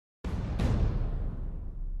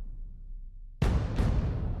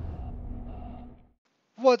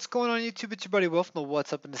What's going on YouTube? It's your buddy Will from the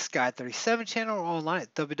What's Up in the Sky 37 channel or online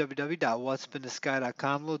at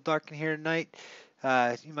www.whatsupinthesky.com. A little dark in here tonight.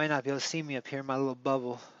 You might not be able to see me up here in my little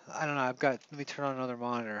bubble. I don't know. Let me turn on another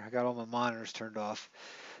monitor. I got all my monitors turned off.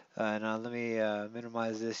 And let me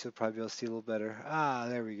minimize this. You'll probably be able to see a little better.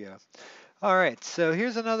 There we go. All right. So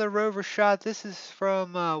here's another rover shot. This is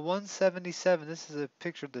from 177. This is a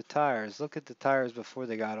picture of the tires. Look at the tires before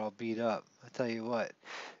they got all beat up. I tell you what,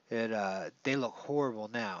 they look horrible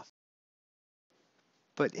now.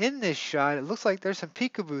 But in this shot, it looks like there's some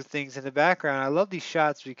peekaboo things in the background. I love these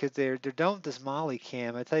shots because they're done with this Molly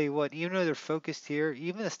cam. I tell you what, even though they're focused here,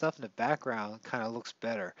 even the stuff in the background kind of looks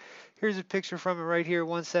better. Here's a picture from it right here,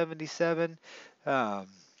 177. Um,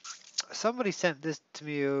 somebody sent this to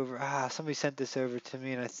me over. Somebody sent this over to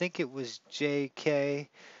me, and I think it was JK.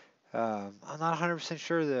 I'm not 100%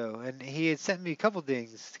 sure though, and he had sent me a couple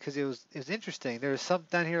things because it was interesting. There was something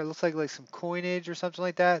down here. It looks like some coinage or something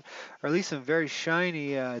like that, or at least some very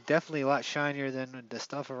shiny. Definitely a lot shinier than the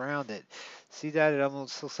stuff around it. See that? It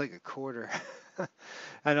almost looks like a quarter.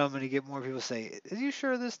 I know I'm gonna get more people say, "Are you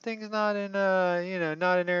sure this thing's not in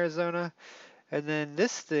not in Arizona?" And then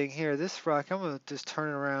this thing here, this rock, I'm gonna just turn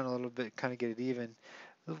it around a little bit, kind of get it even.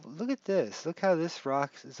 Look at this. Look how this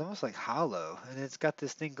rock is almost like hollow, and it's got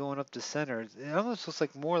this thing going up the center. It almost looks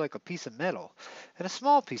like more like a piece of metal, and a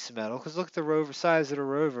small piece of metal. Because look at the rover size of the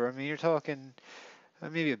rover. I mean, you're talking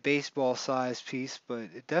maybe a baseball size piece, but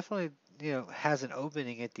it definitely has an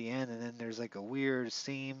opening at the end, and then there's like a weird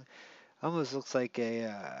seam. Almost looks like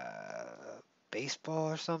a baseball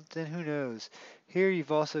or something. Who knows? Here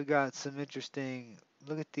you've also got some interesting.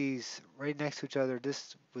 Look at these right next to each other.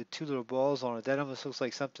 This with two little balls on it. That almost looks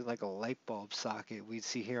like something like a light bulb socket we'd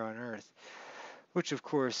see here on Earth. Which, of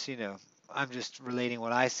course, I'm just relating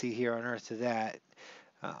what I see here on Earth to that.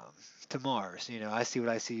 Um, to Mars. I see what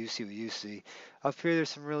I see. You see what you see. Up here, there's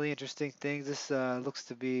some really interesting things. This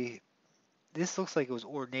looks like it was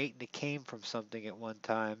ornate and it came from something at one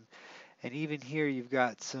time. And even here you've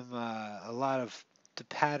got a lot of the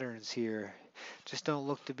patterns here just don't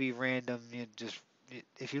look to be random.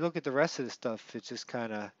 If you look at the rest of the stuff, it just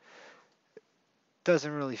kind of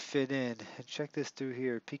doesn't really fit in. And check this through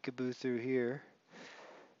here, peekaboo through here.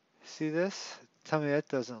 See this? Tell me that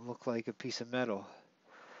doesn't look like a piece of metal.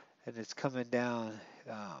 And it's coming down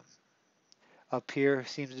um, up here.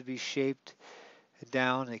 Seems to be shaped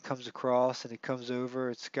down. And it comes across and it comes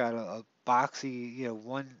over. It's got a boxy,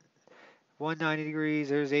 190 degrees.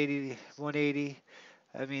 There's 80, 180.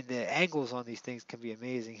 I mean, the angles on these things can be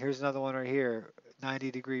amazing. Here's another one right here,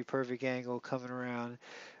 90-degree perfect angle coming around.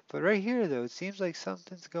 But right here, though, it seems like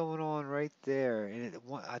something's going on right there. And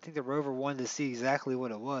I think the rover wanted to see exactly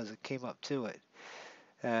what it was. It came up to it.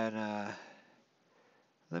 And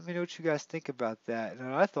let me know what you guys think about that.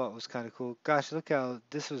 And I thought it was kind of cool. Gosh, look how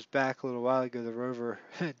this was back a little while ago. The rover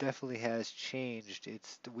definitely has changed.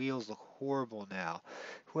 The wheels look horrible now.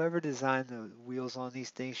 Whoever designed the wheels on these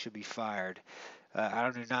things should be fired.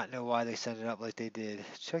 I do not know why they set it up like they did.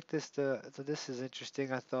 Check this. So this is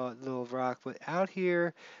interesting. I thought little rock, but out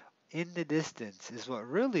here in the distance is what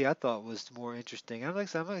really I thought was more interesting. I'm like,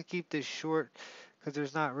 so I'm gonna keep this short because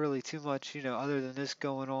there's not really too much, other than this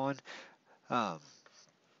going on. Um,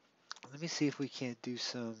 Let me see if we can't do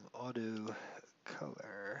some auto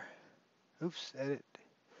color. Oops, edit.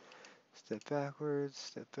 Step backwards,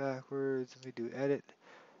 step backwards. Let me do edit,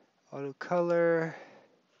 auto color.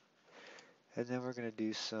 And then we're going to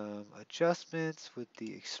do some adjustments with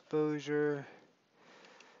the exposure.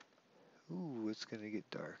 Ooh, it's going to get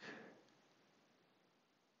dark.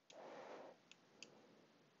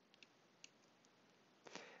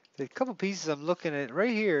 The couple pieces I'm looking at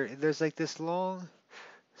right here, there's like this long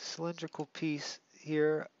cylindrical piece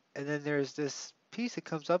here, and then there's this piece that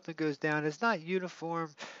comes up and goes down. It's not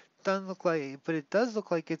uniform, doesn't look like, but it does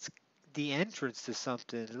look like it's the entrance to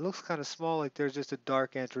something. It looks kind of small, like there's just a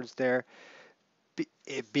dark entrance there.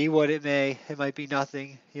 It be what it may, it might be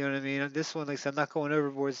nothing. You know what I mean? On this one, like I said, I'm not going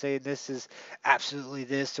overboard saying this is absolutely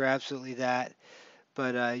this or absolutely that.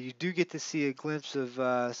 But you do get to see a glimpse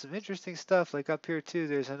of some interesting stuff. Like up here too,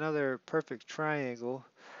 there's another perfect triangle,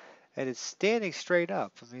 and it's standing straight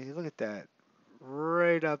up. I mean, look at that,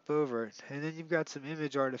 right up over it. And then you've got some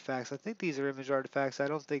image artifacts. I think these are image artifacts. I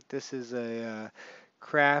don't think this is a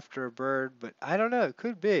craft or a bird, but I don't know. It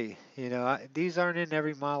could be. These aren't in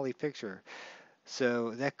every Molly picture.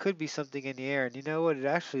 So that could be something in the air. And you know what? It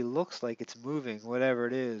actually looks like it's moving, whatever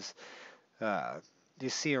it is. Uh, you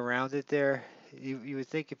see around it there? You would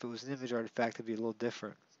think if it was an image artifact, it'd be a little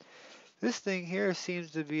different. This thing here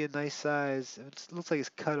seems to be a nice size. It looks like it's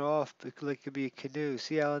cut off, but like it could be a canoe.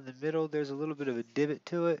 See how in the middle there's a little bit of a divot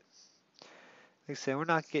to it? Like I said, we're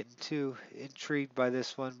not getting too intrigued by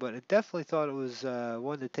this one, but I definitely thought it was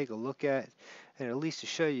one to take a look at, and at least to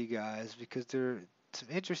show you guys, because there are some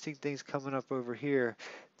interesting things coming up over here.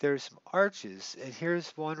 There's some arches, and here's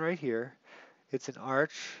one right here. It's an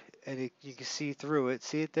arch, and you can see through it.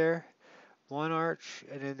 See it there? One arch,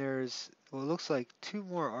 and then there's what looks like two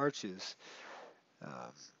more arches.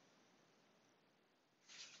 Um,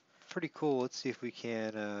 Pretty cool. Let's see if we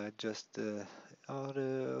can adjust the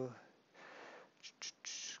auto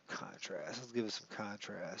contrast. Let's give it some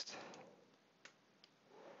contrast.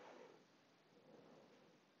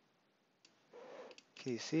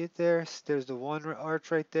 Okay, you see it there? There's the one arch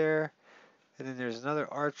right there, and then there's another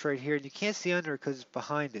arch right here, and you can't see under it because it's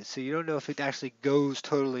behind it, so you don't know if it actually goes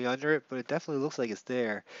totally under it, but it definitely looks like it's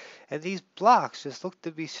there. And these blocks just look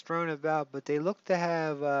to be strewn about, but they look to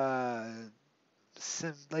have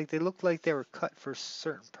like they look like they were cut for a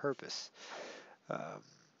certain purpose. Um,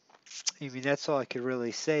 I mean, that's all I could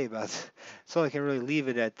really say about. That's all I can really leave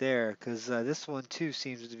it at there, because this one too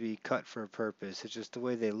seems to be cut for a purpose. It's just the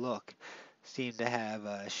way they look seem to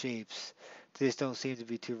have shapes. They just don't seem to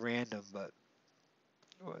be too random. But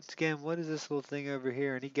once again, what is this little thing over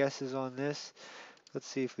here? Any guesses on this? Let's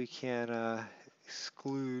see if we can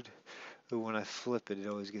exclude. Ooh, when I flip it, it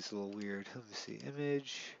always gets a little weird. Let me see.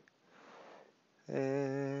 Image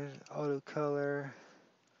and auto color.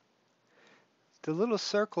 The little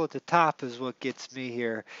circle at the top is what gets me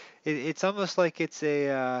here. It's almost like it's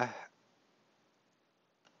a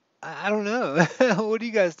I don't know. What do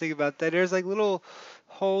you guys think about that? There's like little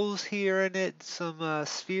holes here in it, some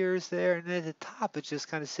spheres there, and then at the top it's just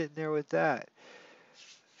kind of sitting there with that.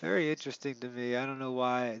 Very interesting to me. I don't know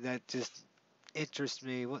why that just interests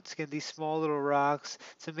me. Once again, these small little rocks.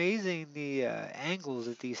 It's amazing the angles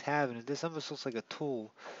that these have, and this almost looks like a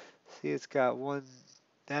tool. See, it's got one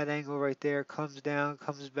that angle right there comes down,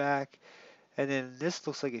 comes back, and then this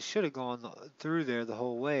looks like it should have gone through there the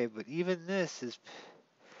whole way. But even this is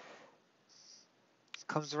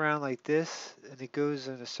comes around like this, and it goes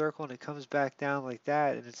in a circle, and it comes back down like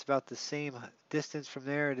that, and it's about the same distance from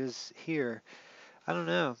there it is here. I don't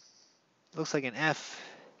know. Looks like an F.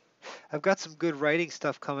 I've got some good writing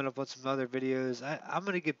stuff coming up on some other videos. I'm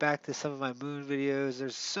going to get back to some of my moon videos.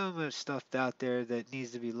 There's so much stuff out there that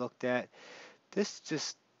needs to be looked at. This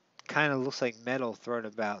just kind of looks like metal thrown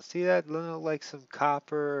about. See that? Look like some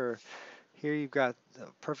copper. Or here you've got a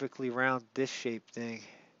perfectly round disc shaped thing.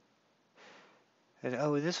 And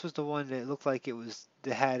oh, and this was the one that looked like it was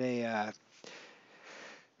that had a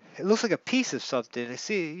it looks like a piece of something. I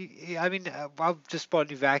see. I mean, I just bought a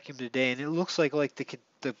new vacuum today, and it looks like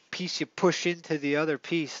the piece you push into the other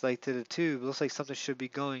piece, like to the tube. It looks like something should be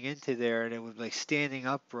going into there, and it was like standing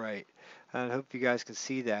upright. I hope you guys can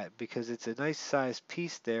see that because it's a nice sized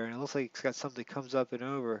piece there, and it looks like it's got something that comes up and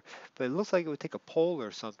over, but it looks like it would take a pole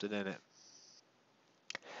or something in it.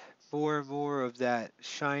 More and more of that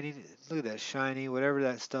shiny. Look at that shiny, whatever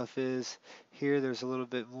that stuff is. Here, there's a little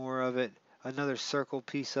bit more of it. Another circle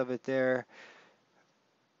piece of it there.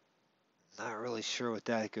 Not really sure what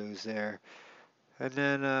that goes there. And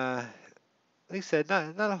then, like I said,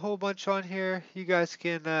 not a whole bunch on here. You guys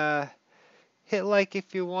can hit like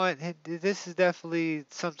if you want. This is definitely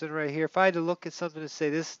something right here. If I had to look at something to say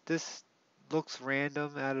this looks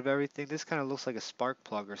random out of everything, this kind of looks like a spark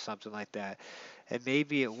plug or something like that. And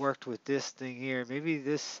maybe it worked with this thing here. Maybe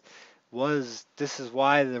this is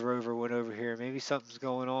why the rover went over here. Maybe something's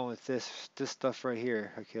going on with this stuff right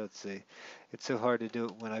here. Okay, let's see. It's so hard to do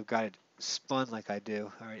it when I've got it spun like I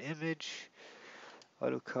do. All right, image,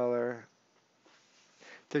 auto color.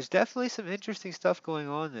 There's definitely some interesting stuff going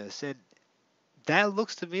on in this, and that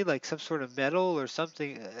looks to me like some sort of metal or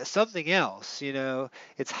something else.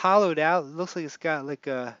 It's hollowed out. It looks like it's got like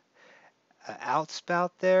a outspout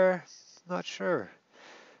there. Not sure.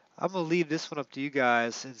 I'm gonna leave this one up to you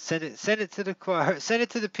guys and send it to the choir, send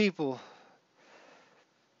it to the people.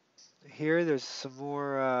 Here, there's some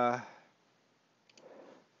more.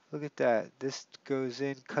 Look at that. This goes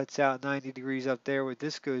in, cuts out 90 degrees up there. Where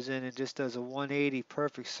this goes in and just does a 180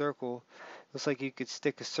 perfect circle. Looks like you could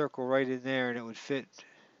stick a circle right in there and it would fit.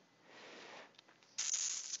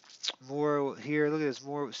 More here. Look at this.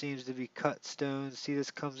 More what seems to be cut stones. See,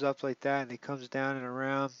 this comes up like that and it comes down and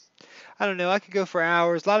around. I don't know. I could go for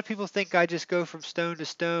hours. A lot of people think I just go from stone to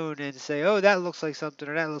stone and say, oh, that looks like something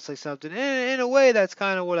or that looks like something. And in a way, that's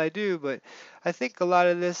kind of what I do. But I think a lot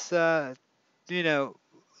of this, you know,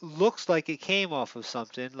 looks like it came off of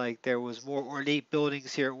something. Like there was more ornate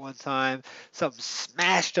buildings here at one time. Something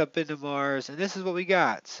smashed up into Mars. And this is what we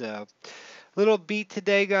got. So Little beat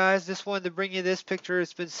today, guys. Just wanted to bring you this picture.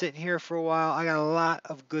 It's been sitting here for a while. I got a lot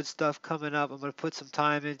of good stuff coming up. I'm going to put some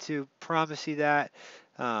time into. Promise you that.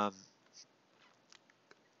 Um,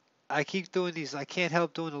 I keep doing these. I can't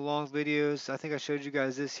help doing the long videos. I think I showed you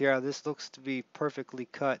guys this here. This looks to be perfectly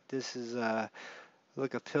cut. This is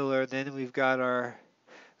like a pillar. Then we've got our.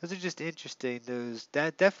 Those are just interesting. Those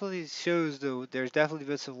that definitely shows though. There's definitely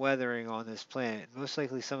been some weathering on this planet. Most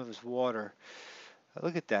likely some of it's water.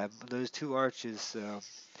 Look at that. Those two arches. So.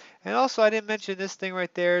 And also, I didn't mention this thing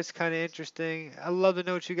right there. It's kind of interesting. I'd love to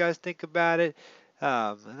know what you guys think about it.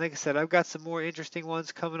 And like I said, I've got some more interesting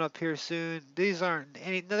ones coming up here soon. These aren't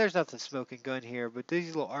any. No, there's nothing smoking gun here, but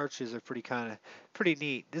these little arches are pretty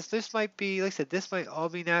neat. This might be, like I said, this might all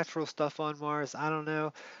be natural stuff on Mars. I don't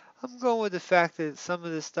know. I'm going with the fact that some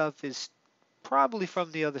of this stuff is probably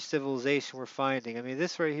from the other civilization we're finding. I mean,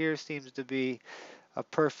 this right here seems to be a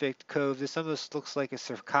perfect cove. This almost looks like a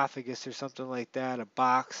sarcophagus or something like that, a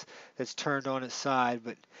box that's turned on its side,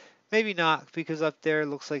 but maybe not because up there it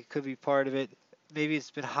looks like it could be part of it. Maybe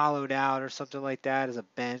it's been hollowed out or something like that as a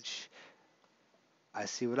bench. I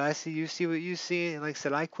see what I see, you see what you see, and like I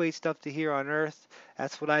said, I equate stuff to here on Earth.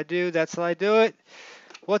 That's what I do, that's how I do it.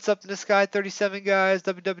 What's Up in the Sky 37, guys.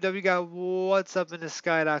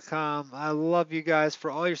 www.whatsupinthesky.com. I love you guys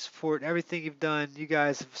for all your support, everything you've done. You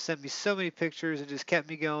guys have sent me so many pictures and just kept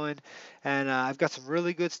me going. And I've got some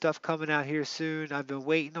really good stuff coming out here soon. I've been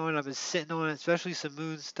waiting on it. I've been sitting on it, especially some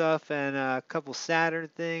moon stuff and a couple Saturn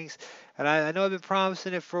things. And I know I've been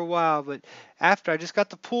promising it for a while, but after I just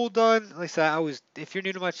got the pool done, like I said, if you're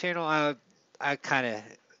new to my channel, I kind of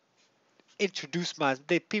introduce my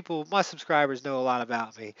subscribers know a lot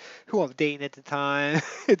about me, who I'm dating at the time.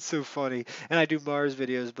 It's so funny. And I do Mars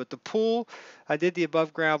videos, but the pool, I did the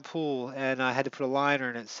above ground pool and I had to put a liner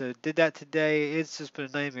in it. So did that today. It's just been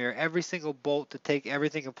a nightmare. Every single bolt to take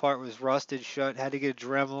everything apart was rusted shut. Had to get a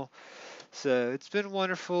Dremel. So it's been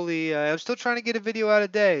wonderfully. I'm still trying to get a video out a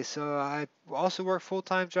day. So I also work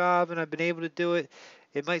full-time job, and I've been able to do it.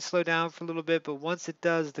 It might slow down for a little bit, but once it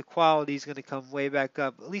does, the quality is going to come way back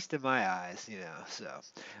up, at least in my eyes, you know. So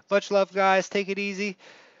much love, guys. Take it easy.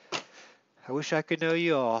 I wish I could know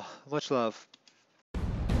you all. Much love.